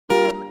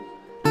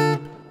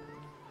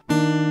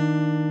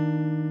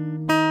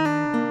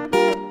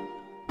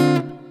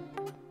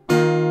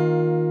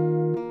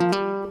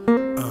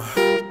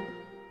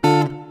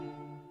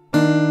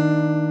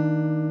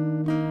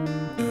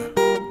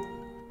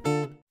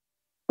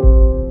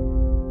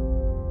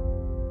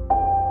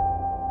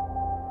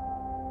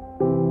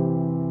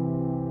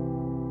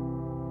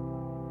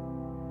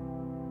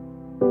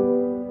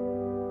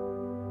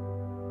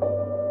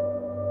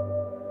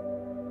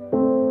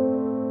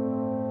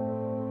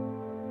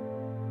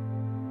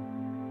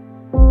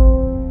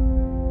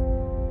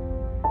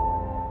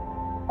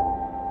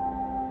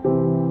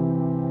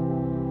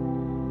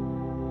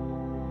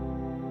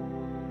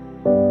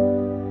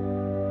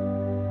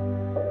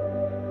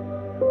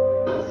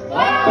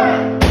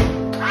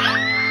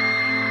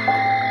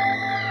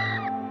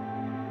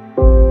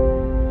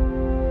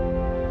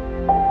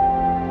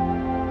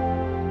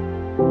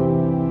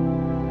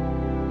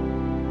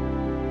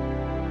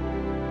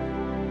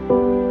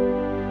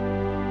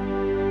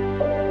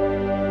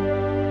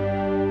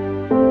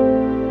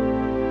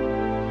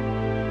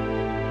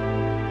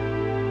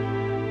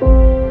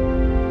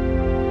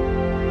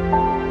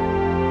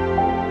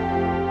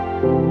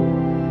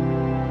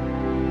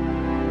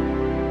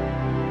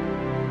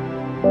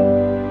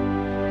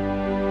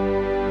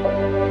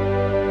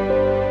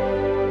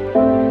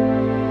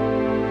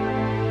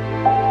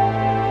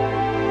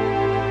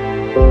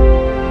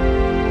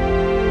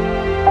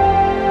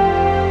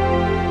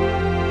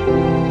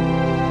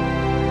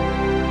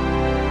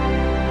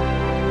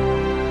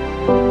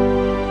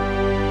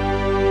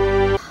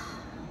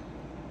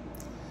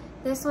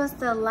this was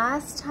the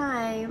last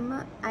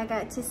time I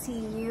got to see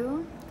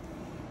you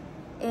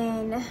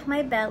in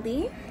my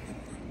belly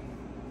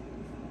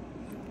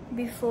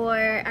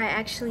before I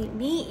actually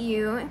meet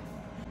you.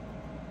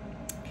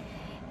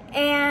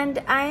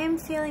 And I am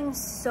feeling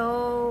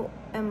so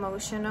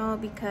emotional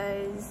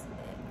because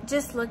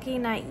just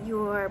looking at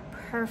your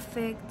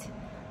perfect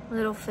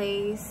little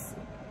face,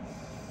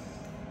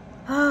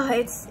 oh,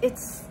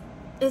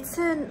 it's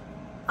an,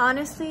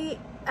 honestly,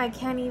 I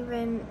can't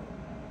even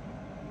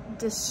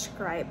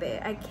describe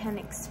it. I can't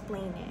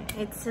explain it.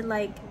 It's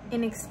like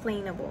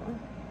inexplainable,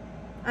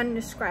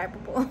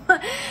 undescribable.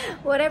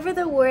 Whatever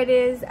the word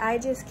is, I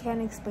just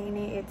can't explain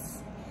it.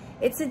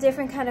 It's a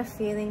different kind of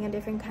feeling, a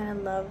different kind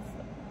of love,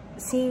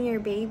 seeing your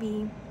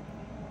baby.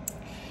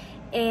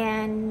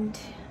 And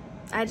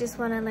I just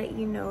want to let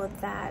you know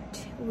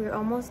that we're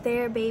almost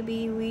there,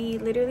 baby. We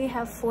literally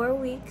have 4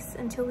 weeks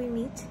until we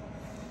meet.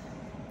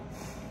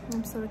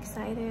 I'm so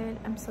excited.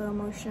 I'm so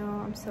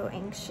emotional. I'm so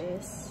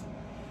anxious.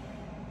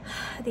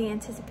 The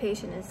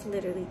anticipation is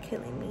literally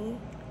killing me.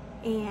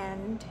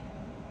 And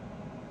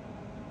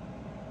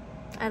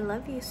I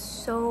love you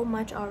so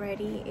much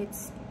already.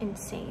 It's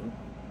insane.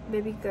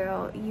 Baby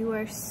girl, you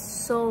are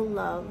so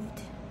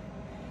loved.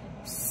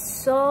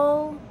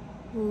 So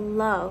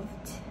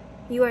loved.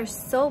 You are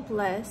so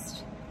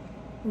blessed.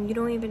 And you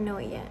don't even know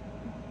it yet.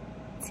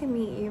 To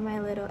meet you, my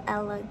little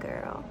Ella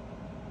girl.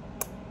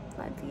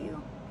 Love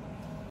you.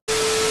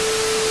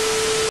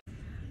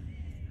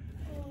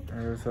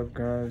 Hey, what's up,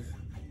 guys?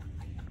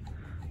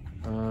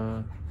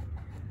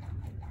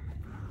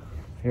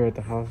 Here at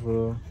the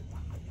hospital,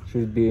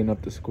 she's beating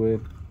up the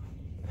squid.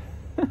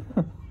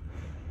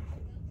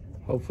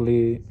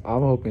 Hopefully,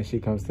 I'm hoping she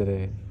comes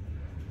today.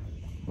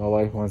 My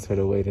wife wants her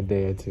to wait a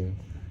day or two,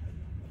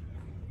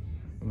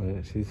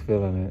 but she's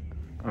feeling it.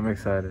 I'm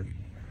excited.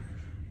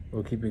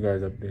 We'll keep you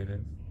guys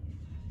updated.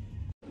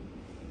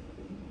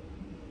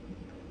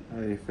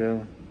 How do you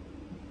feel?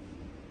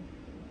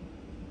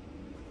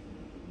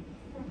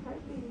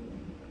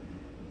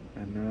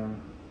 I know.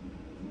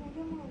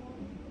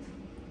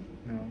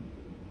 No.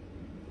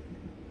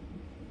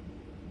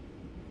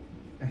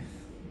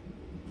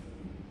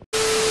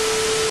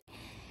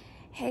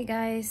 Hey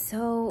guys,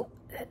 so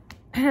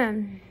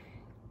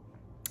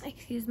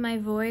excuse my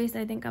voice.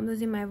 I think I'm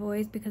losing my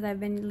voice because I've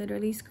been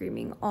literally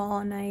screaming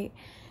all night.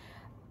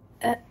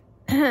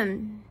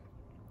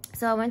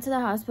 So I went to the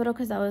hospital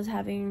because I was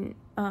having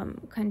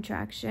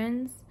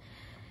contractions.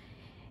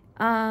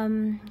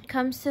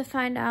 Comes to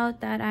find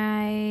out that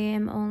I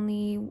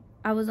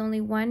was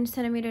only 1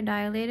 centimeter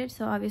dilated,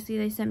 so obviously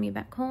they sent me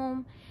back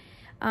home.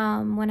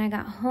 When I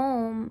got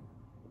home,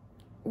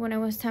 when it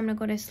was time to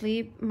go to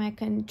sleep, my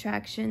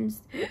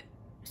contractions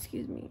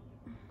excuse me,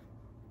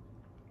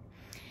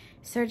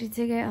 started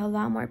to get a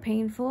lot more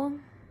painful,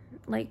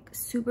 like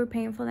super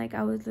painful. Like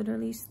I was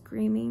literally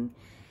screaming.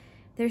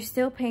 They're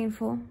still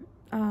painful.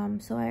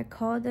 So I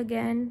called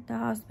again the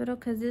hospital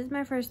because this is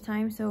my first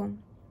time, so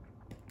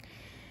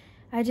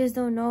I just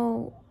don't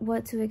know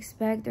what to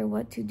expect or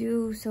what to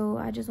do. So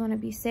I just want to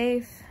be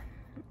safe.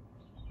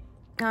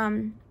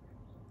 I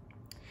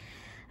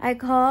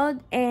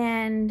called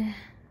and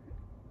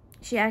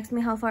she asked me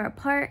how far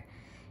apart,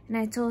 and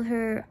I told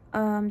her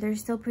they're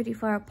still pretty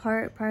far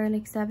apart, probably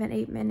like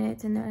 7-8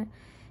 minutes. And then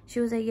she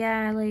was like,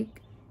 yeah,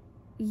 like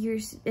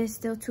it's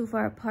still too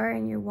far apart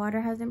and your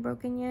water hasn't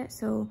broken yet,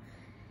 so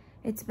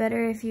it's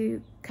better if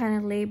you kind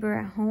of labor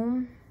at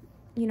home,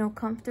 you know,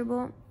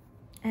 comfortable,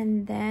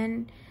 and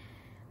then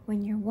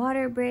when your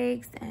water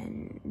breaks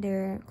and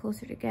they're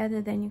closer together,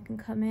 then you can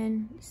come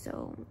in.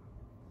 So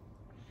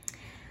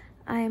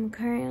I am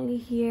currently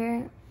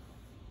here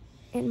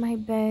in my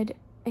bed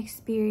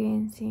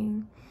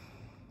experiencing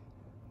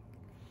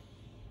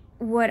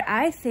what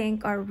I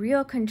think are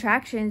real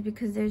contractions,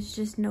 because there's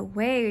just no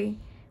way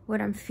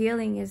what I'm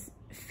feeling is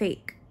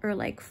fake or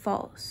like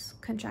false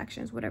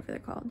contractions, whatever they're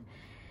called.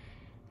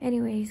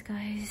 Anyways,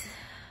 guys,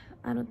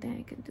 I don't think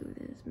I can do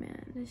this,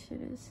 man. This shit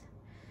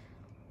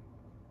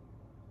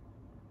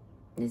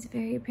it's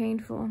very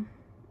painful.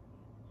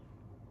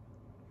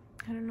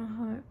 I don't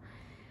know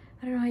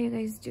how you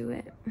guys do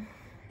it.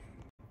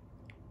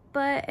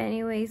 But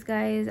anyways,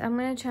 guys, I'm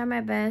gonna try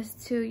my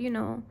best to, you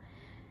know,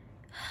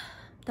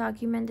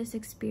 document this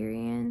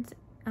experience.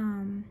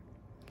 And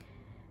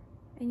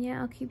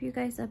yeah, I'll keep you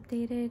guys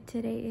updated.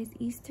 Today is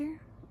Easter,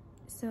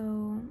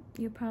 so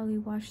you'll probably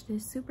watch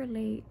this super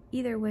late.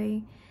 Either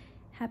way,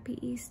 happy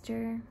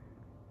Easter.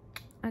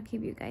 I'll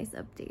keep you guys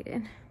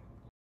updated.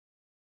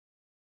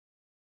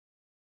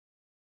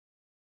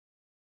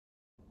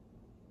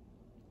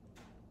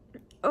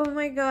 Oh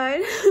my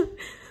god.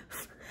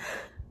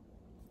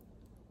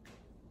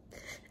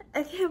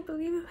 I can't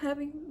believe I'm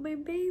having my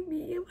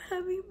baby. I'm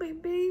having my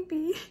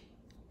baby.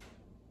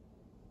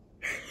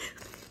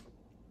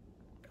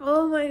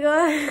 Oh my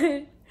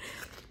god.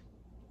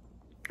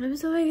 I'm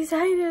so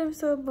excited. I'm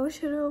so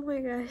emotional. Oh my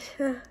gosh.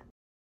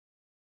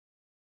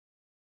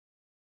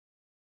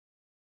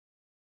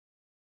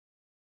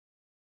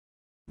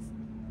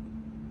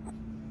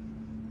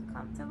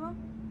 Comfortable?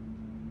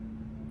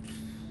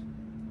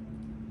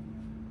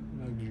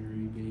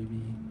 Luxury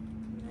baby.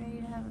 Ready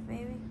to have a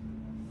baby?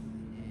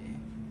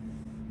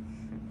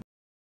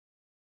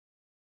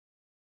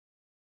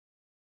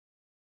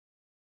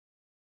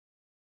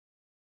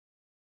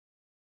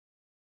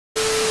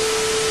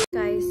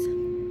 Guys,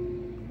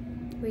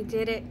 we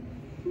did it.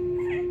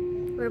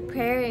 We're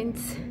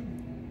parents.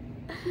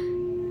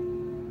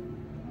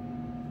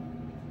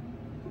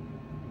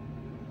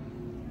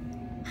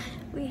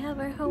 We have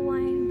our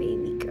Hawaiian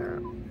baby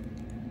girl.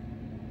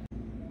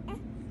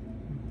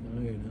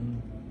 Tired, huh?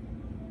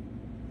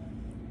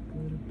 Go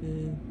to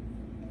bed.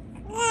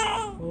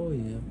 Oh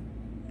yeah.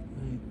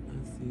 I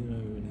see it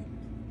already.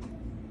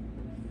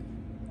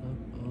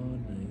 Up all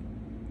night.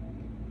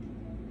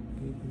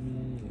 Give me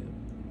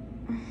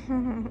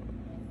up.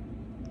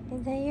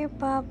 Is that your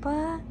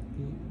papa?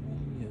 Beat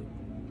me up.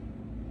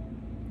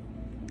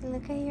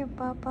 Look at your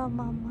papa,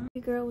 mama. The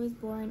girl was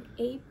born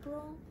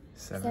April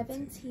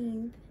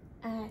 17th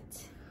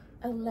at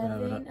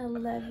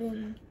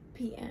 11:11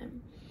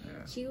 p.m.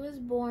 Yeah. She was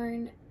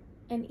born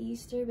an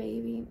Easter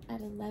baby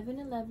at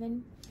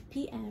 11:11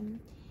 p.m.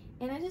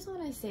 And I just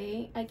want to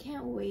say, I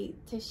can't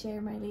wait to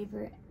share my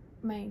labor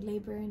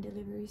and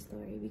delivery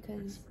story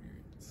because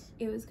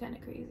it was kind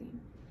of crazy.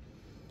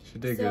 She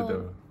did good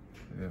though.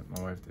 Yeah,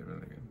 my wife did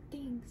really good.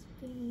 Thanks,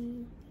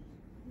 babe.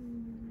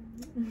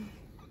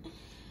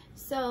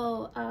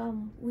 So,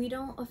 we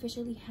don't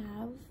officially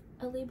have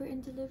a labor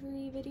and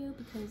delivery video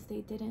because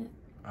they didn't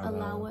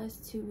allow us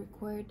to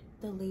record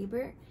the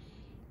labor.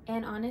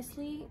 And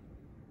honestly,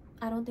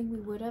 I don't think we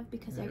would have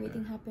because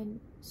everything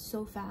happened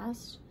so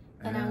fast.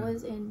 And I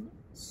was in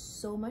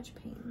so much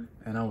pain.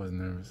 And I was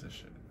nervous as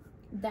shit.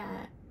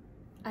 That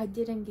I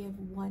didn't give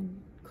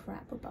one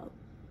crap about,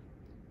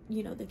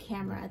 you know, the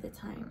camera at the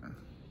time.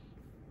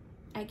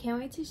 I can't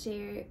wait to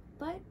share it,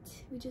 but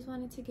we just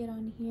wanted to get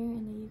on here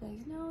and let you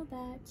guys know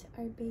that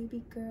our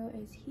baby girl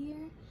is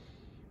here.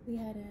 We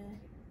had a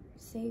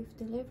safe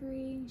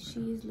delivery.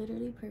 She's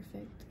literally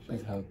perfect. She's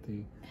like,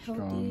 healthy,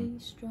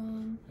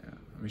 strong. Yeah,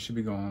 we should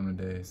be going home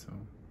today, so.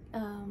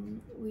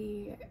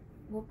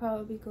 We'll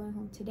probably be going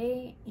home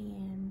today,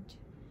 and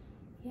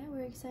yeah,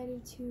 we're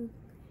excited to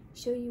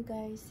show you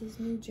guys this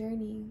new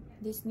journey,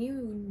 this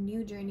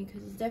new journey,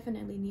 because it's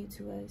definitely new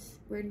to us.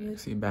 We're new.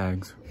 See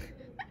bags.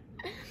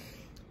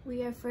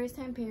 We are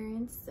first-time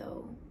parents,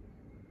 so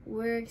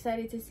we're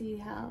excited to see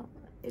how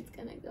it's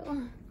gonna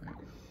go.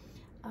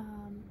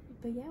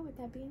 But yeah, with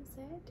that being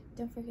said,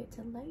 don't forget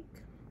to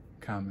like,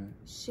 comment,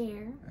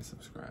 share, and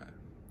subscribe.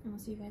 And we'll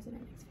see you guys in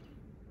our next video.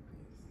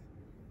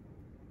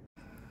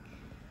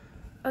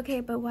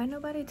 Okay, but why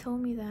nobody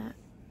told me that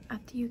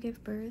after you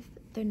give birth,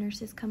 the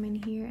nurses come in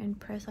here and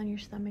press on your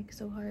stomach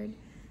so hard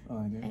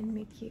and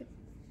make you...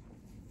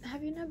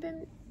 Have you not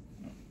been...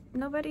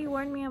 Nobody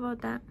warned me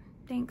about that.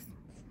 Thanks.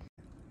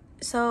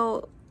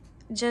 So,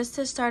 just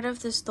to start off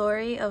the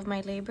story of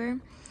my labor,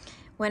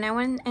 when I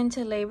went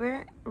into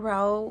labor,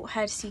 Raul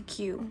had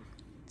CQ.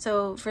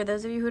 So, for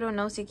those of you who don't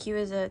know, CQ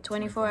is a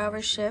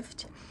 24-hour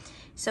shift.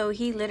 So,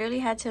 he literally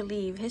had to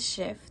leave his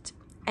shift.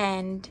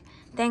 And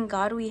thank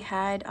God we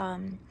had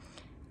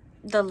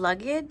the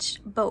luggage,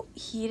 but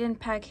he didn't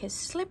pack his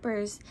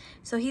slippers.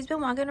 So, he's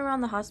been walking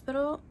around the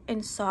hospital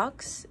in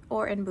socks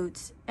or in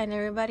boots. And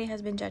everybody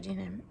has been judging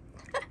him.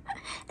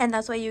 And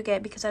that's what you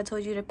get because I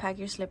told you to pack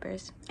your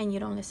slippers and you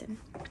don't listen.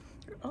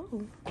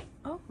 Oh,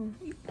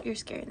 you're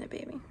scaring the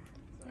baby.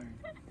 Sorry.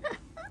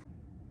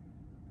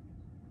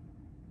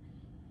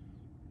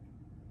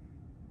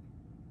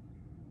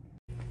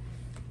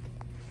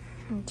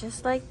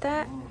 Just like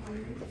that,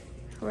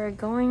 we're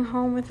going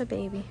home with a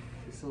baby.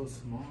 It's so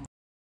small.